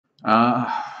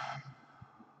Uh,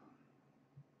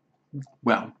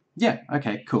 well, yeah,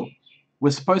 okay, cool.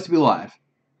 We're supposed to be live.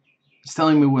 It's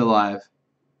telling me we're live.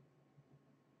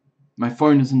 My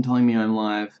phone isn't telling me I'm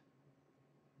live.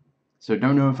 So I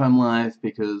don't know if I'm live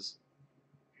because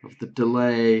of the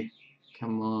delay.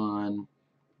 Come on.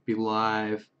 Be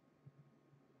live.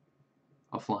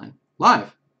 Offline.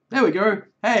 Live! There we go!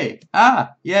 Hey!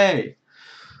 Yay!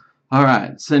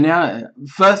 Alright, so now,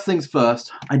 first things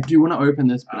first, I do want to open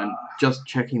this, but I'm just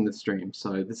checking the stream,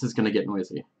 so this is going to get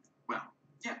noisy. Well,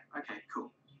 yeah, okay,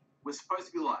 cool. We're supposed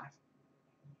to be live.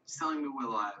 It's telling me we're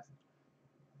live.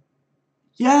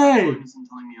 Yay! My phone isn't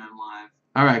telling me I'm live.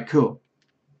 Alright, cool.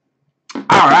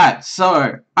 Alright,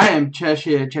 so I am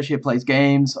Cheshire. Cheshire plays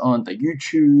games on the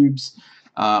YouTubes.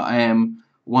 I am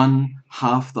one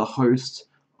half the host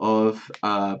of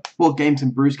Board Games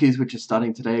and Brewskis, which is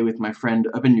starting today with my friend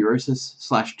Urban Neurosis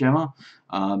 / Gemma.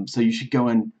 So you should go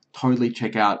and totally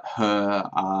check out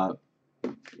her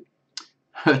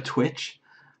Twitch.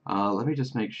 Let me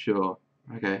just make sure.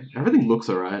 Okay, everything looks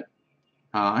alright.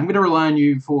 I'm going to rely on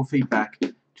you for feedback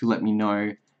to let me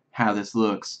know how this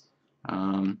looks.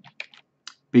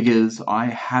 Because I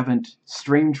haven't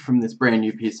streamed from this brand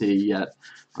new PC yet.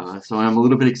 So I'm a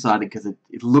little bit excited because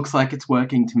it looks like it's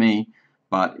working to me,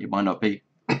 but it might not be.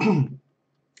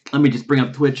 Let me just bring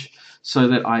up Twitch so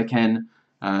that I can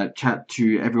chat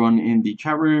to everyone in the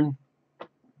chat room,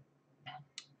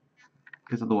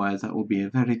 because otherwise that will be a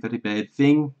very, very bad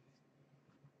thing.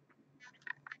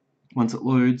 Once it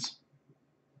loads,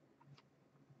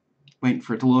 wait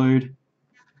for it to load.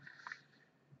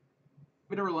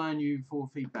 I'm going to rely on you for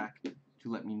feedback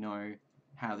to let me know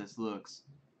how this looks.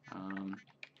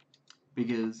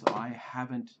 Because I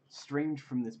haven't streamed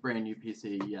from this brand new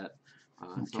PC yet.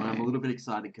 Okay. So I'm a little bit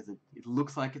excited because it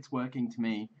looks like it's working to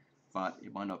me, but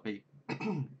it might not be.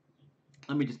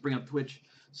 Let me just bring up Twitch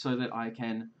so that I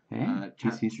can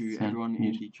chat to everyone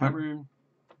in the chat room.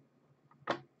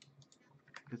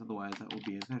 Because otherwise that will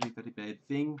be a very, very bad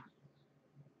thing.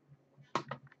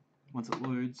 Once it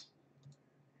loads,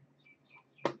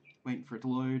 waiting for it to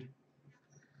load.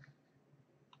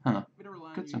 Huh.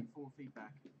 Got some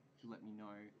feedback to let me know.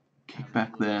 Kick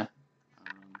back there.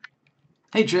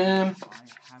 Hey Jam!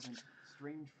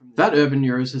 That Urban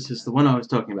Neurosis is the one I was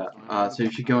talking about. So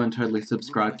you should go and totally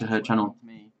subscribe to her channel.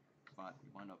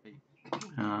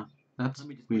 That's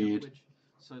weird.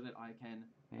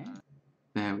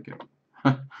 There we go.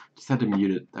 Just had to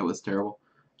mute it. That was terrible.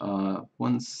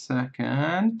 1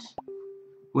 second.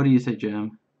 What do you say,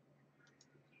 Jam?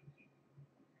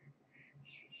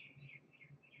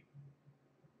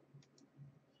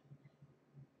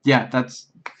 Yeah,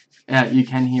 that's... you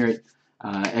can hear it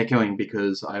echoing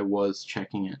because I was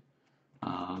checking it.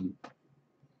 I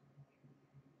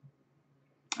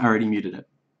already muted it.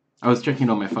 I was checking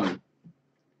it on my phone.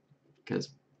 Because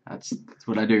that's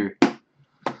what I do.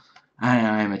 I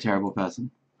am a terrible person.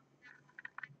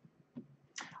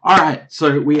 Alright,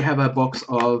 so we have a box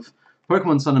of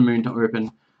Pokemon Sun and Moon to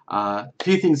open. A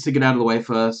few things to get out of the way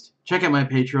first. Check out my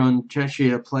Patreon,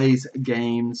 Cheshire Plays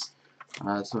Games,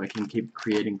 so I can keep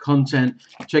creating content.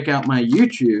 Check out my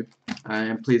YouTube,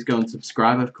 and please go and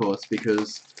subscribe, of course,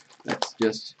 because that's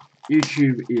just...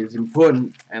 YouTube is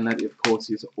important, and that, of course,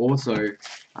 is also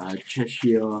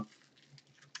Cheshire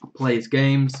Plays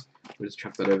Games. We'll just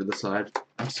chuck that over the side.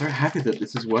 I'm so happy that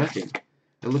this is working.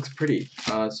 It looks pretty.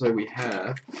 So we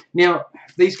have... Now,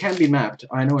 these can be mapped.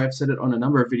 I know I've said it on a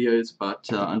number of videos, but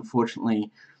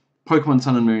unfortunately, Pokemon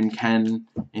Sun and Moon can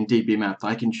indeed be mapped.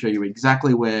 I can show you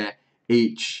exactly where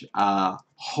each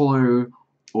Holo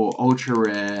or Ultra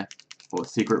Rare or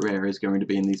Secret Rare is going to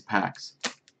be in these packs.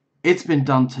 It's been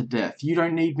done to death. You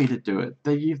don't need me to do it.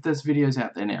 There's videos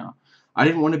out there now. I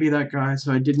didn't want to be that guy,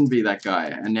 so I didn't be that guy,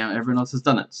 and now everyone else has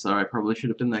done it, so I probably should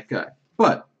have been that guy.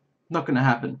 But, not going to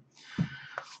happen.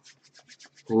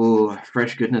 Oh,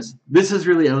 fresh goodness. This is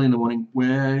really early in the morning.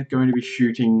 We're going to be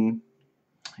shooting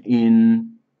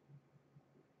in...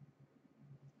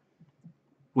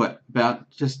 what, about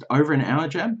just over an hour,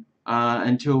 Jam?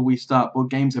 Until we start Board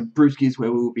Games and Brewskis,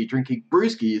 where we will be drinking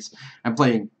brewskis and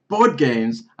playing board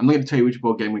games. I'm not going to tell you which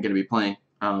board game we're going to be playing,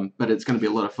 but it's going to be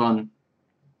a lot of fun.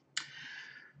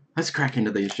 Let's crack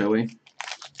into these, shall we?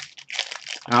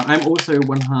 I'm also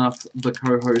one half the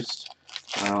co-host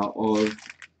of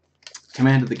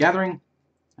Command of the Gathering,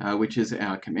 which is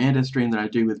our Commander stream that I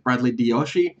do with Bradley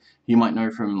Diyoshi. You might know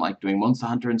from like doing Monster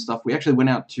Hunter and stuff. We actually went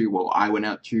out to, well, I went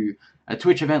out to a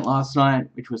Twitch event last night,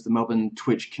 which was the Melbourne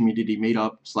Twitch Community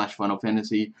Meetup / Final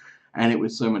Fantasy, and it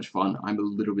was so much fun. I'm a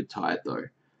little bit tired though,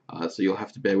 so you'll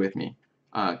have to bear with me.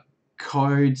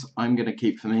 Codes I'm going to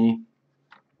keep for me.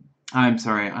 I'm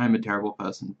sorry, I'm a terrible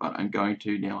person, but I'm going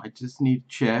to now. I just need to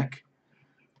check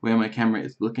where my camera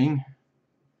is looking.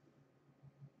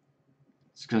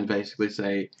 It's going to basically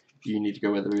say you need to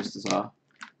go where the boosters are.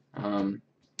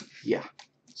 Yeah.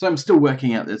 So I'm still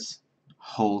working out this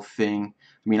whole thing.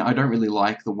 I mean, I don't really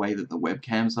like the way that the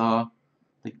webcams are.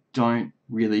 They don't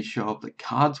really show up the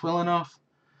cards well enough,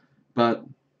 but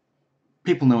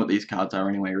people know what these cards are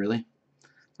anyway, really.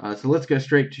 So let's go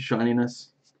straight to shininess.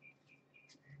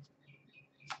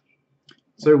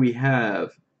 So we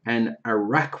have an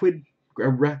Araquanid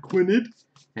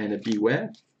and a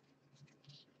Beware.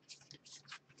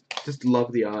 Just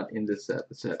love the art in this set.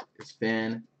 The set is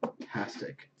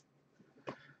fantastic.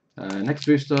 Next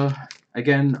booster.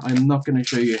 Again, I'm not going to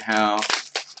show you how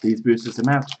these boosters are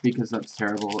mapped because that's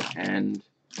terrible and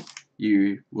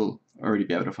you will already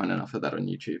be able to find enough of that on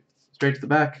YouTube. Straight to the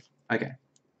back. Okay.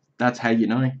 That's how you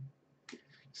know.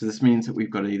 So this means that we've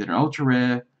got either an ultra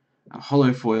rare, a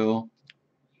holo foil,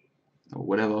 or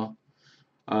whatever.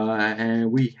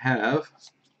 And we have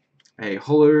a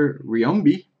holo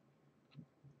Riombi.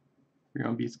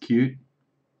 Riombi's cute.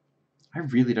 I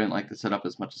really don't like the setup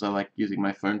as much as I like using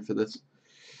my phone for this.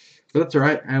 But that's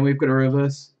alright. And we've got a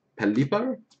reverse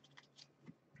Pelipper.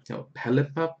 No,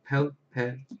 Pelipper.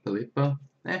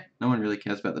 No one really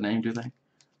cares about the name, do they?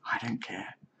 I don't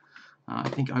care. I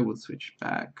think I will switch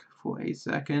back for a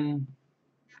second.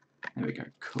 There we go.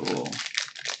 Cool.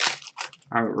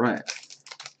 Alright.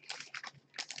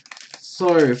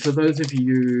 So, for those of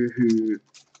you who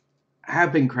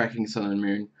have been cracking Sun and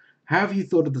Moon, how have you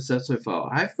thought of the set so far?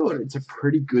 I've thought it's a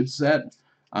pretty good set.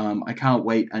 I can't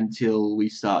wait until we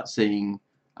start seeing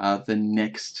the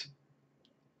next...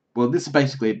 Well, this is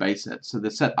basically a base set, so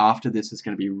the set after this is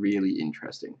going to be really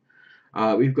interesting.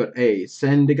 We've got a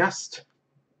Sandygast,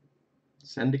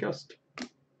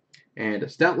 and a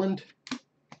Stoutland.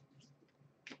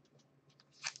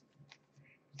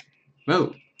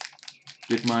 Whoa,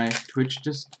 did my Twitch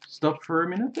just stop for a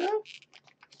minute there?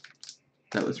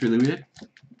 That was really weird.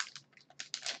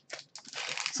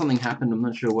 Something happened, I'm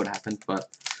not sure what happened, but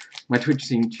my Twitch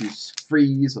seemed to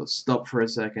freeze or stop for a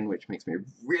second, which makes me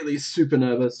really super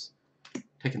nervous.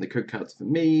 Taking the code cards for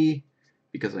me,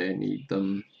 because I need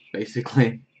them,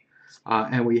 basically.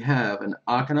 And we have an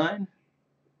Arcanine,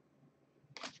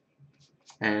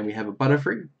 and we have a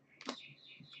Butterfree.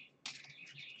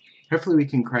 Hopefully we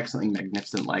can crack something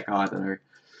magnificent like, I don't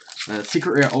know,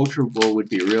 Secret Rare Ultra Ball would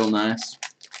be real nice.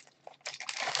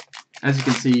 As you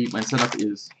can see, my setup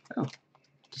is... Oh,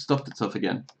 just stopped itself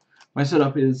again. My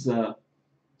setup is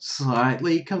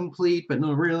slightly complete, but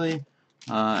not really.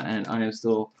 And I am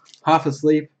still half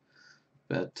asleep.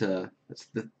 But that's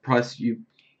the price you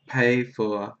pay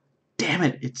for... Damn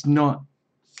it, it's not...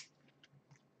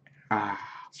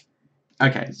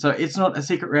 Okay, so it's not a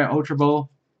Secret Rare Ultra Ball.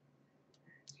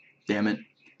 Damn it.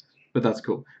 But that's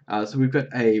cool. So we've got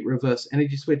a Reverse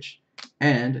Energy Switch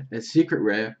and a Secret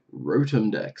Rare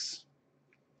Rotom Dex.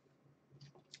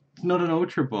 It's not an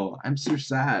Ultra Ball. I'm so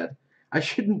sad. I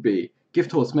shouldn't be.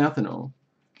 Gift Horse Mouth and all.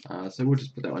 So we'll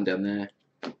just put that one down there.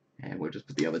 And we'll just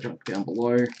put the other junk down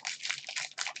below.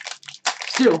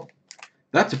 Still,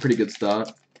 that's a pretty good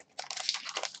start.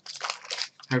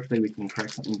 Hopefully we can crack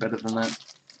something better than that.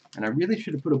 And I really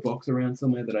should have put a box around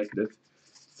somewhere that I could have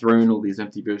thrown all these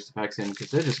empty booster packs in, because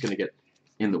they're just going to get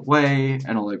in the way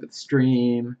and all over the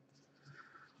stream.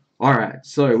 Alright,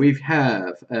 so we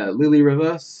have a Lily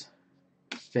Reverse.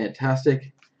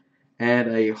 Fantastic. And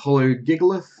a Holo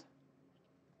Gigalith.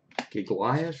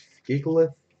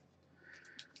 Gigalith?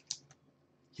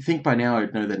 You think by now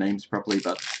I'd know their names properly,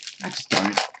 but I just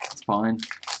don't. It's fine.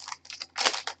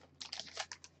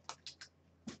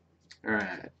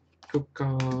 Alright, cook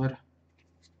card.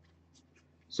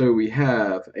 So we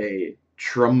have a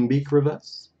Trumbeak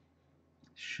Reverse.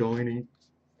 Shiny.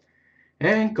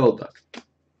 And Golduck.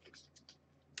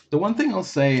 The one thing I'll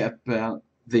say about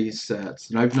these sets,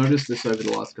 and I've noticed this over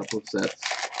the last couple of sets,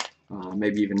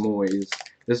 maybe even more, is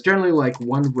there's generally like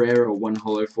one rare or one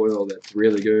holo foil that's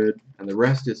really good, and the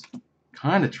rest is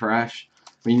kind of trash.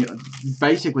 I mean,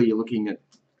 basically you're looking at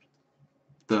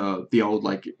the old,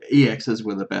 like, EXs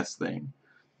were the best thing.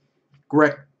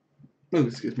 Great. Oh,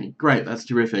 excuse me. Great, that's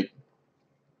terrific.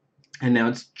 And now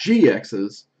it's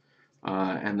GXs,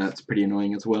 and that's pretty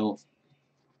annoying as well.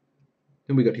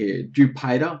 Then we got here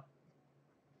Jupiter.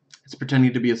 It's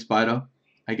pretending to be a spider,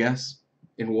 I guess,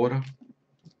 in water.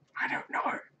 I don't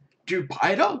know.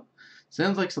 Jupiter?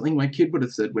 Sounds like something my kid would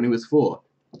have said when he was 4.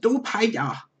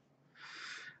 Jupiter!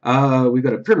 We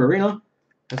got a Primarina.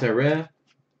 That's our rare.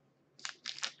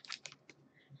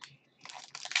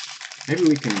 Maybe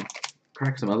we can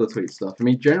crack some other sweet stuff. I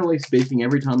mean, generally speaking,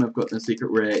 every time I've gotten a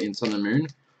secret rare in Sun and Moon,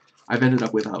 I've ended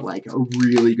up with like a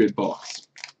really good box.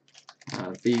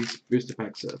 These booster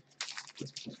packs are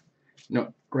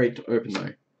not great to open though.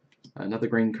 Another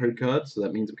green code card, so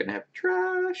that means we're gonna have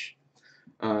trash.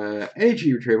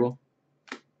 Energy retrieval,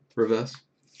 reverse,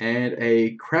 and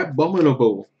a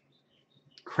Crabominable.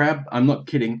 I'm not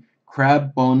kidding.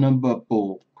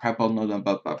 Crabominable.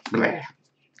 Crabominable.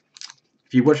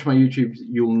 If you watch my YouTube,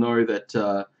 you'll know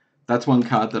that that's one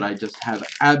card that I just have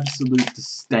absolute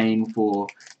disdain for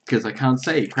because I can't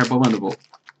say Crabominable.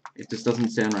 It just doesn't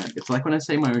sound right. It's like when I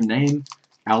say my own name,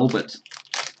 Albert.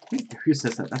 Who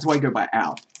says that? That's why I go by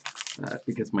Al.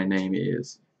 Because my name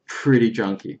is pretty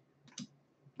junky.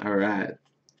 Alright.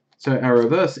 So our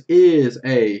reverse is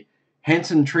a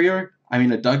Hanson trio. I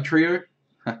mean a Doug trio.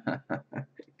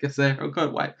 Guess they're all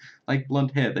got white, like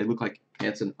blonde hair. They look like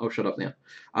Hanson. Oh, shut up now.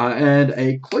 And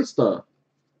a Cloister.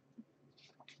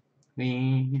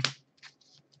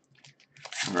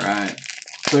 Alright.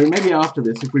 So maybe after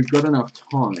this, if we've got enough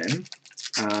time,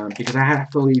 because I have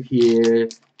to leave here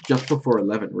just before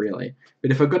 11, really.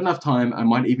 But if I've got enough time, I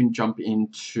might even jump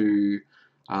into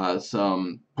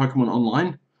some Pokemon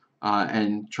Online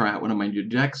and try out one of my new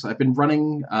decks. I've been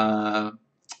running an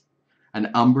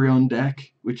Umbreon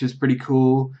deck, which is pretty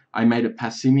cool. I made a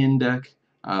Passimian deck,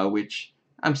 which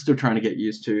I'm still trying to get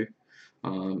used to.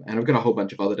 And I've got a whole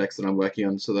bunch of other decks that I'm working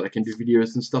on so that I can do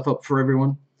videos and stuff up for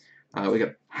everyone. We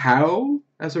got How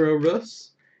as our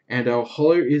reverse, and our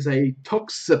holo is a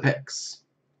Toxapex.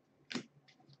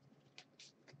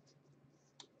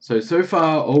 So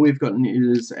far, all we've gotten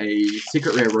is a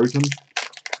secret rare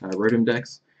Rotom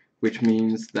Dex, which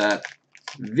means that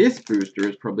this booster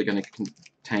is probably going to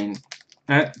contain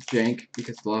jank,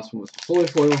 because the last one was holo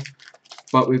foil,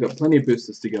 but we've got plenty of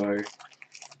boosters to go,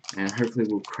 and hopefully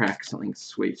we'll crack something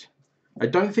sweet. I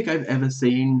don't think I've ever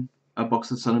seen a box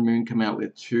of Sun and Moon come out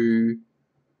with 2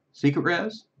 secret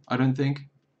rares. I don't think.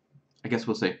 I guess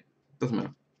we'll see. Doesn't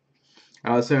matter.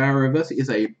 So our reverse is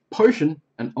a Potion,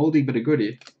 an oldie but a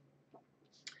goodie.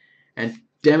 And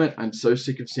damn it, I'm so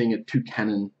sick of seeing a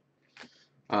Toucannon.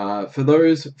 For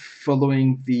those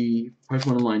following the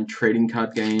Pokemon Online trading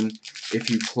card game, if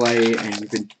you play and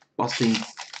you've been busting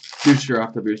booster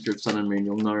after booster of Sun and Moon,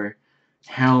 you'll know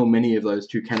how many of those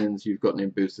Toucannons you've gotten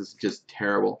in boosters are just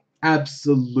terrible.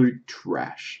 Absolute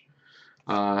trash.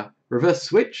 Reverse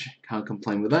Switch, can't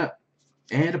complain with that.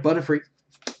 And a Butterfree.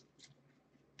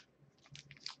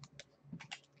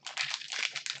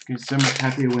 I'm so much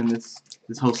happier when this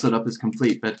whole setup is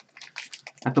complete, but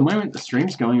at the moment the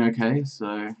stream's going okay,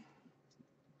 so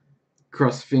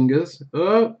cross fingers.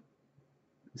 Oh,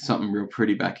 there's something real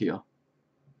pretty back here.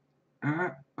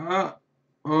 Oh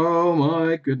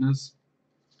my goodness.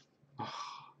 Oh,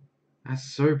 that's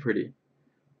so pretty.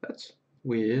 That's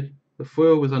weird. The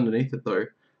foil was underneath it though.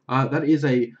 That is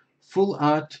a full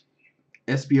art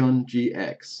Espeon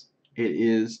GX. It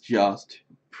is just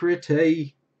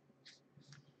pretty.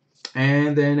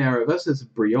 And then our reverse is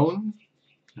Brion.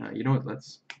 You know what,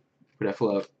 let's put our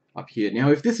full art up here.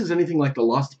 Now, if this is anything like the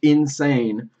last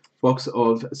insane box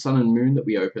of Sun and Moon that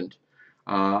we opened,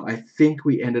 I think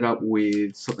we ended up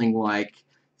with something like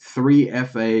 3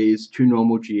 FAs, 2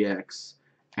 normal GX,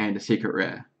 and a secret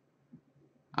rare.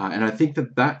 And I think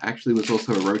that actually was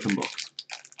also a Rotom box.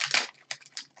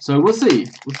 So we'll see.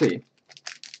 We'll see.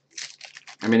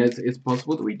 I mean, it's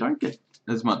possible that we don't get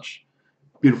as much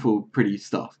beautiful, pretty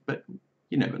stuff, but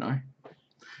you never know.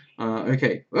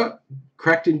 Okay,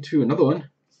 cracked into another one.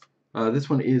 This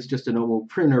one is just a normal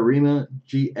Primarima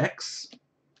GX.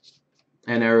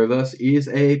 And our reverse is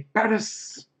a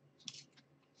Batis.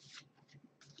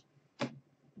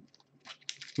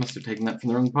 Must have taken that from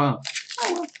the wrong pile.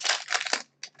 Oh well.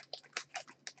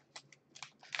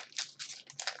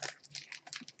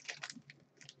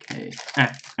 Okay.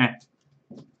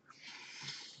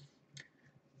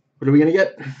 What are we going to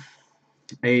get?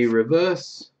 A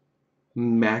reverse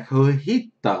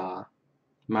Makuhita.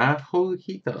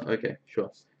 Okay,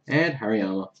 sure. And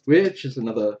Hariyama, which is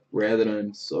another rare that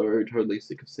I'm so totally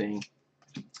sick of seeing.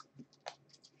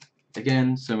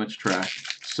 Again, so much trash.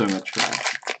 So much trash.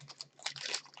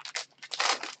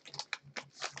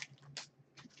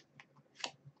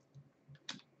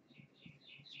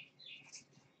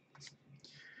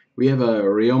 We have a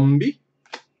Riombi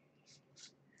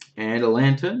and a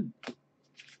Lantern.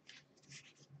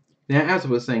 Now, as I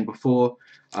was saying before,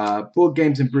 Board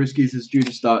Games and Brewskis is due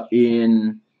to start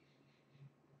in...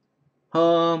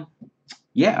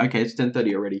 yeah, okay, it's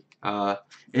 10:30 already.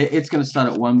 It's going to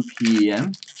start at 1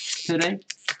 PM today,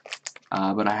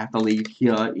 but I have to leave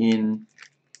here in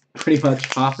pretty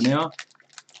much half an hour.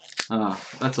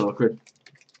 That's awkward.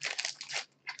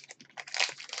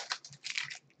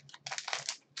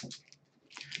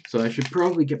 So I should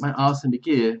probably get my arse into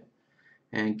gear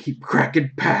and keep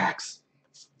cracking packs.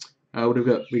 What have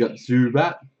we got? We got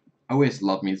Zubat. I always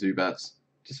love me Zubats.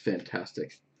 Just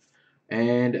fantastic.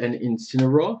 And an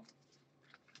Incineroar.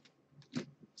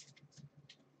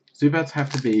 Zubats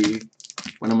have to be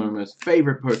one of my most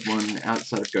favorite Pokemon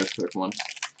outside of Ghost Pokemon.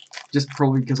 Just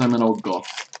probably because I'm an old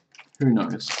goth. Who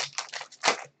knows?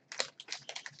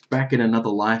 Back in another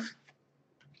life,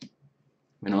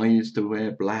 when I used to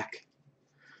wear black.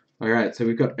 Alright, so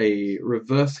we've got a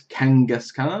reverse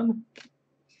Kangaskhan.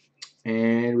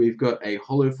 And we've got a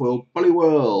holofoil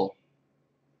Poliwhirl.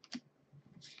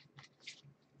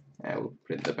 We'll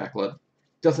put it in the backlot.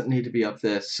 Doesn't need to be up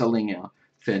there selling our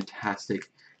fantastic,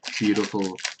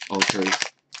 beautiful ultras.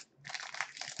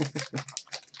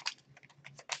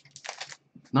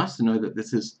 Nice to know that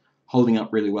this is holding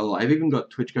up really well. I've even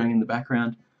got Twitch going in the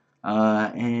background.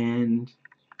 And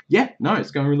yeah, no,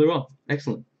 it's going really well.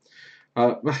 Excellent.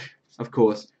 Of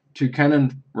course,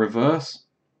 Toucannon reverse.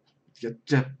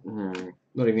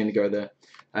 Not even going to go there.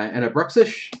 And a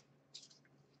Bruxish.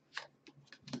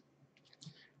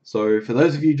 So for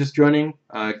those of you just joining,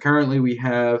 currently we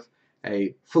have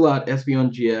a Full Art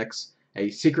Espeon GX, a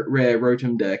Secret Rare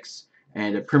Rotom Dex,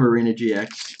 and a Primarina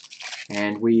GX.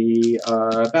 And we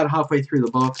are about halfway through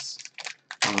the box.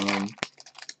 And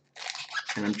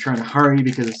I'm trying to hurry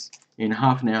because in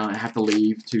half an hour I have to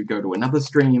leave to go to another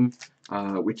stream,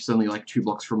 which is only like 2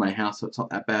 blocks from my house, so it's not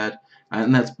that bad.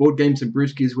 And that's Board Games and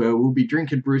Brewskis, where we'll be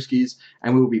drinking brewskis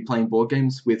and we'll be playing board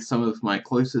games with some of my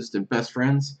closest and best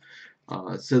friends.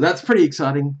 So that's pretty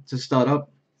exciting to start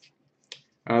up.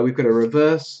 We've got a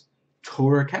reverse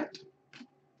Torracat.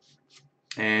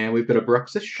 And we've got a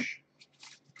Bruxish.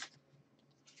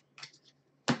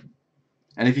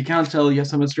 And if you can't tell,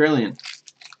 yes, I'm Australian.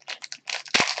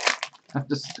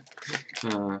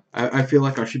 I feel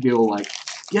like I should be all like,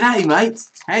 "G'day,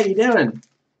 mates. How you doing?"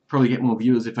 Probably get more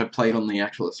viewers if I played on the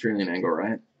actual Australian angle,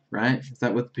 right? Right? Is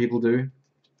that what people do?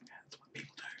 Yeah, that's what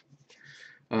people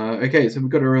do. Okay, so we've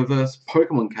got a reverse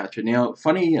Pokemon Catcher. Now,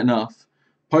 funny enough,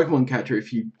 Pokemon Catcher,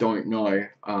 if you don't know,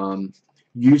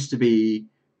 used to be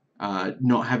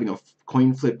not having a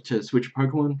coin flip to switch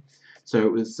Pokemon, so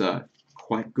it was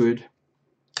quite good.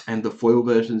 And the foil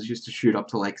versions used to shoot up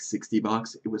to like 60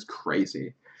 bucks. It was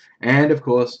crazy. And of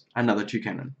course, another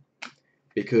Toucannon.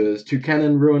 Because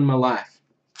Toucannon ruined my life.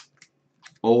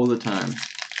 All the time.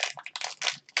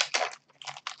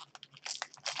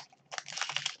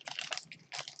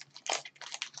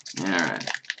 Alright.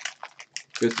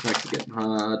 This pack's getting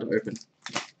hard to open.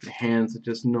 My hands are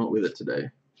just not with it today.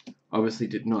 Obviously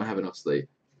did not have enough sleep.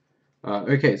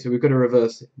 Okay, so we've got a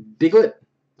reverse Diglett.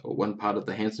 Or one part of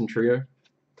the Hanson trio.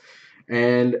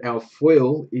 And our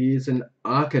foil is an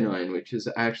Arcanine, which is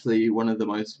actually one of the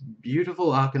most beautiful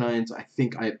Arcanines I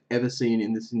think I've ever seen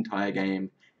in this entire game,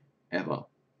 ever.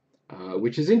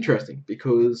 Which is interesting,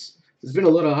 because there's been a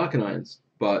lot of Arcanines,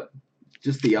 but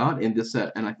just the art in this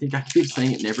set, and I think I keep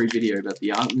saying it in every video, but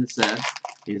the art in this set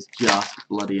is just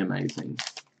bloody amazing.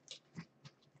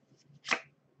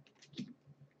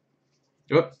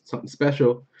 Oh, something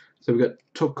special. So we've got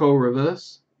Topco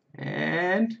Reverse,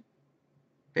 and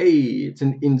hey, it's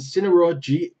an Incineroar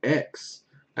GX.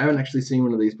 I haven't actually seen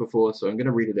one of these before, so I'm going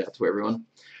to read it out to everyone.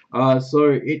 So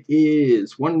it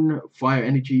is 1 fire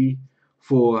energy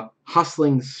for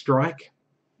Hustling Strike.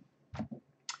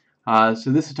 So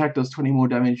this attack does 20 more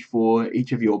damage for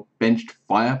each of your benched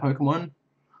fire Pokemon.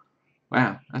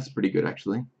 Wow, that's pretty good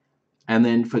actually. And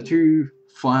then for 2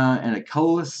 fire and a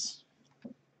colorless,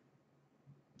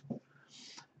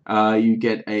 you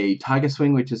get a Tiger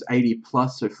Swing, which is 80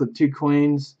 plus, so flip 2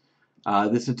 coins.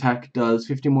 This attack does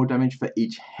 50 more damage for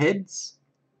each heads.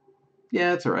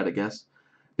 Yeah, that's alright, I guess.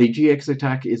 The GX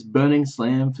attack is Burning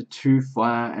Slam for 2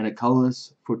 fire and a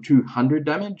colorless for 200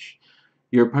 damage.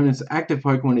 Your opponent's active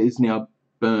Pokemon is now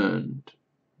burned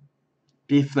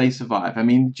if they survive. I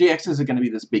mean, GXs are going to be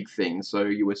this big thing, so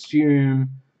you assume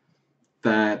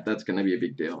that that's going to be a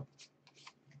big deal.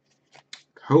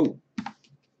 Cool.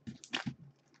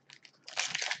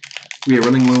 We are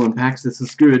running low on packs. This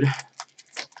is good.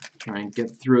 Try and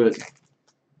get through it.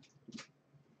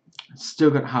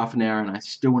 Still got half an hour, and I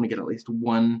still want to get at least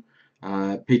one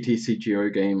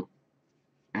PTCGO game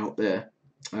out there.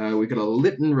 We've got a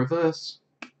Litten Reverse.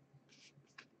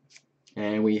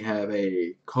 And we have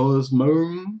a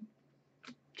Cosmome,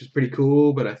 which is pretty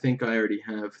cool, but I think I already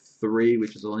have 3,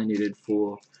 which is all I needed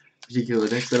for a particular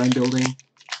deck that I'm building.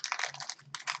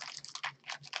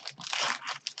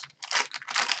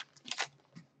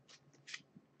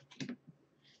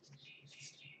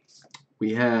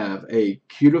 We have a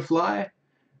Cutiefly.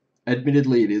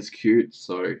 Admittedly, it is cute,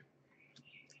 so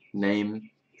name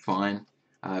fine.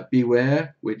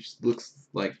 Beware, which looks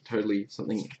like totally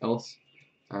something else.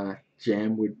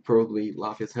 Jam would probably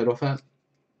laugh his head off at.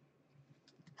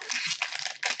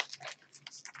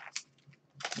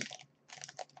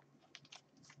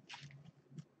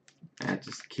 And it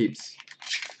just keeps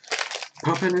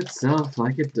popping itself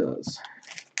like it does.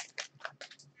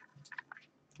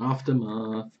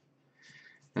 Aftermath.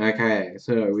 Okay,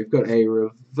 so we've got a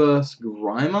reverse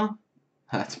Grimer.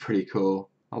 That's pretty cool.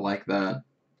 I like that.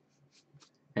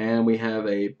 And we have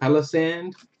a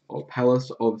Palisand, or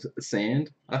Palace of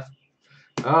Sand.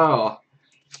 Oh,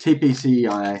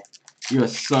 TPCI. You are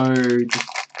so just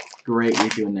great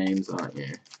with your names, aren't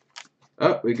you?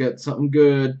 Oh, we got something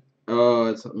good. Oh,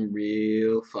 it's something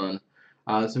real fun.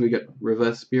 So we got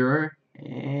Reverse Spearow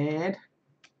and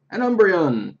an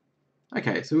Umbreon.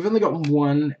 Okay, so we've only got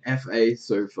one FA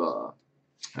so far,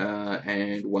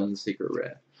 and one Secret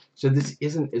Rare. So this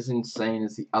isn't as insane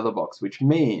as the other box, which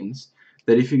means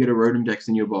that if you get a Rotom Dex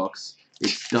in your box,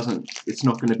 it's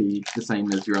not going to be the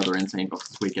same as your other insane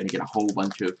boxes where you're going to get a whole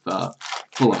bunch of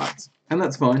full arts, and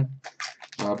that's fine.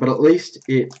 But at least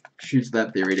it shoots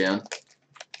that theory down.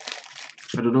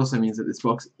 But it also means that this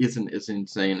box isn't as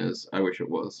insane as I wish it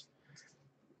was.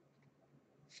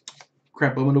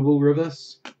 Crabominable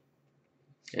Reverse.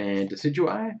 And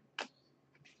Decidueye.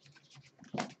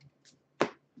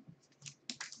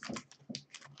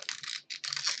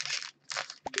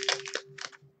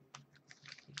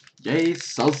 Yay,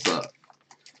 Salsa.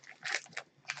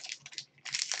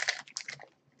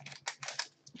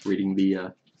 Reading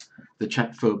the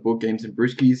chat for board games and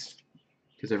brewskis,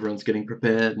 because everyone's getting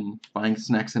prepared and buying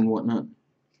snacks and whatnot.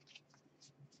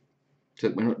 So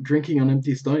we're not drinking on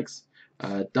empty stomachs.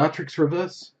 Dartrix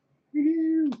Reverse.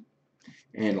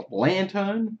 And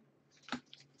Lantern.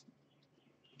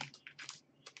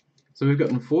 So we've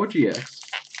gotten 4 GX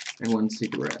and 1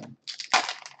 Secret Rare.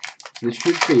 There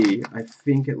should be, I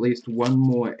think, at least one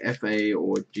more FA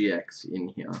or GX in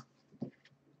here.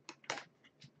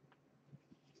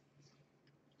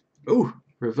 Ooh,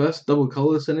 Reverse Double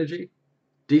Colorless Energy.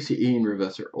 DCE and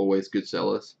Reverse are always good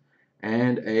sellers.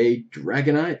 And a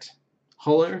Dragonite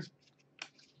Holo.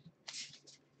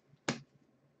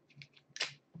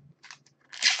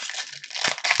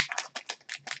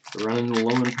 Running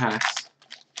low in packs.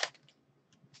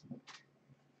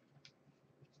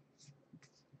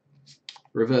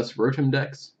 Reverse Rotom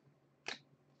Dex.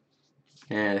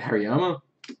 And Hariyama.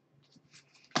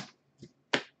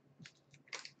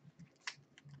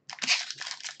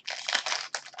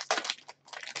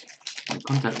 The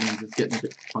contact lens is getting a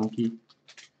bit funky.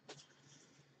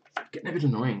 Getting a bit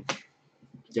annoying.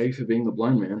 Yay for being the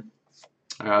blind man.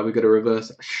 We've got a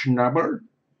Reverse Schnabber.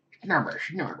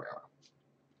 Schnabber.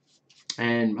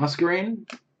 And Masquerain.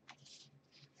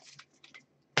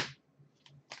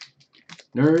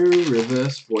 No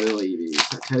reverse foil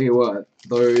Eevees. I tell you what,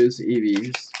 those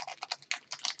Eevees,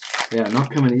 yeah,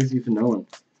 not coming easy for no one.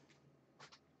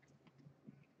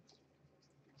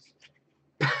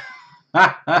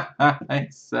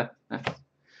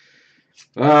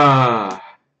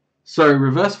 So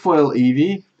reverse foil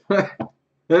Eevee.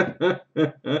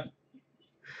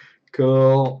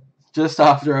 Cool. Just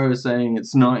after I was saying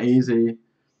it's not easy,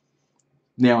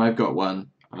 now I've got one.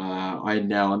 I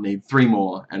now need 3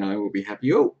 more, and I will be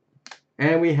happy. Oh,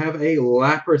 and we have a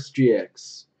Lapras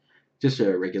GX, just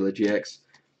a regular GX.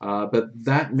 But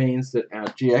that means that our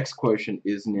GX quotient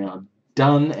is now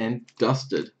done and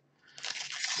dusted,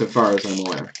 so far as I'm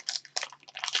aware.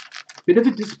 Bit of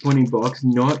a disappointing box,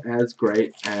 not as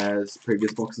great as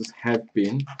previous boxes have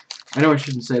been. I know I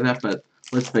shouldn't say that, but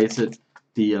let's face it,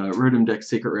 the Rotom Dex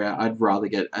Secret Rare, I'd rather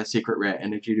get a Secret Rare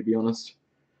Energy, to be honest.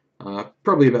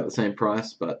 Probably about the same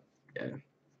price, but yeah.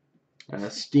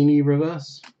 Steenie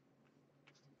Reverse.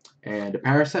 And a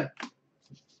Parasect.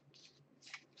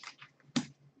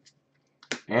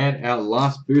 And our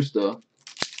last booster,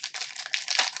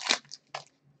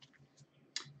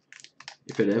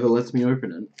 if it ever lets me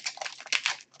open it.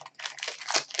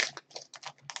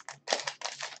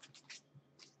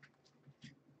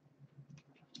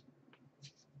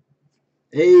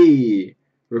 Hey!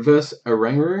 Reverse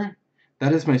Oranguru.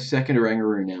 That is my second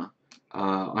Oranguru now.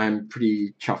 I'm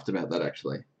pretty chuffed about that,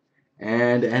 actually.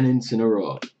 And an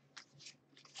Incineroar.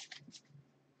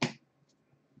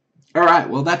 Alright,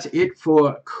 well that's it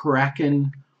for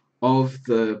cracking of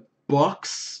the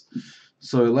box.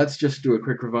 So let's just do a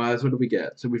quick revise. What do we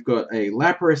get? So we've got a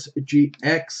Lapras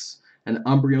GX, an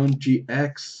Umbreon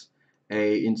GX,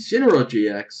 a Incineroar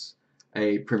GX,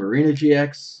 a Primarina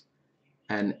GX,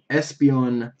 an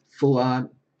Espeon Full Art,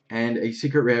 and a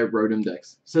Secret Rare Rotom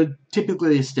Dex. So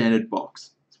typically a standard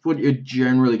box. It's what you're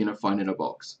generally going to find in a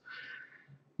box.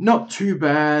 Not too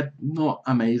bad, not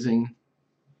amazing.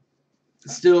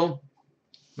 Still,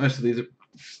 most of these are...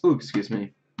 Oh, excuse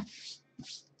me.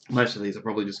 Most of these will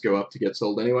probably just go up to get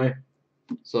sold anyway.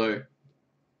 So,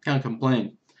 can't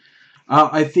complain.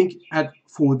 I think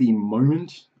for the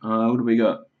moment, what do we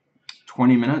got?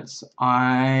 20 minutes.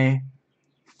 I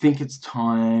think it's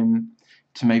time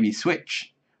to maybe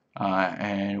switch.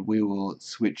 And we will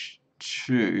switch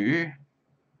to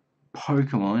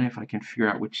Pokemon, if I can figure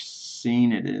out which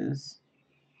scene it is.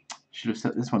 Should have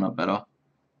set this one up better.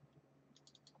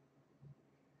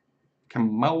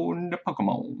 Come on,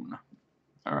 Pokemon.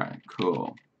 Alright,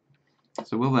 cool.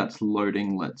 So while that's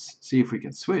loading, let's see if we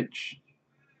can switch.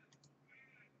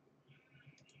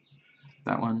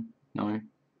 That one? No.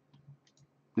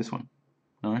 This one?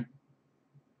 No.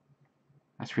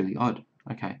 That's really odd.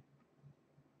 Okay.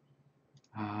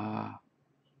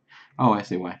 Oh, I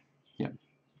see why. Yep.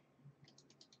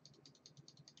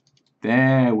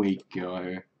 There we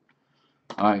go.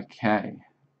 Okay.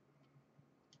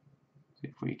 See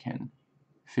if we can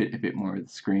fit a bit more of the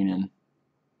screen in.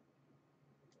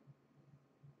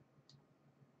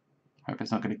 Hope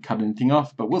it's not going to cut anything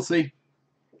off, but we'll see.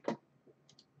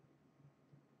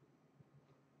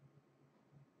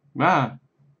 Ah.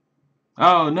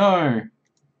 Oh no.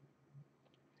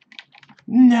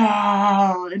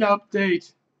 No, an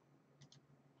update.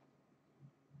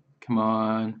 Come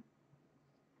on.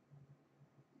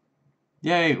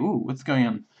 Yay. Ooh, what's going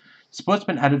on? Sport's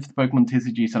been added for the Pokemon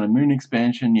TCG Sun and Moon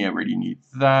expansion. Yeah, already need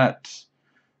that.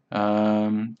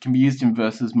 Can be used in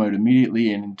versus mode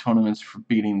immediately and in tournaments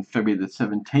beginning February the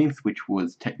 17th, which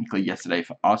was technically yesterday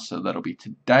for us, so that'll be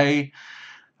today.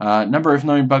 Number of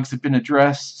known bugs have been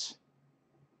addressed,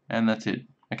 and that's it.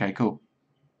 Okay, cool.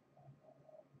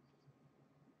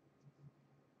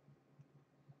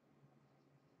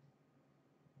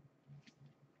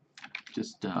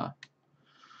 Just,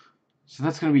 so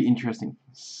that's going to be interesting.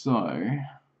 So,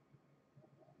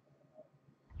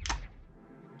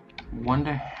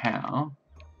 wonder how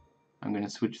I'm going to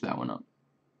switch that one up.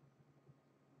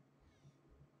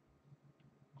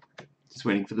 Just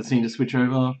waiting for the scene to switch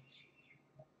over.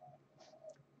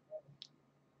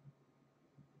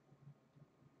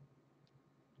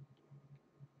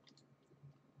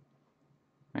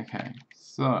 Okay,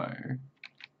 so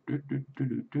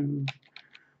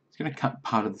it's going to cut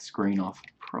part of the screen off.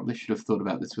 Probably should have thought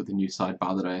about this with the new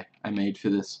sidebar that I made for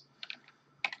this.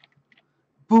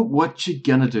 But what you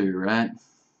gonna do, right?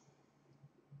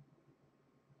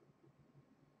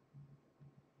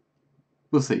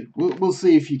 We'll see. We'll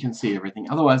see if you can see everything.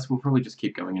 Otherwise, we'll probably just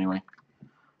keep going anyway.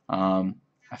 I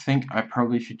think I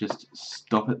probably should just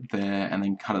stop it there and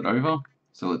then cut it over.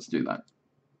 So let's do that.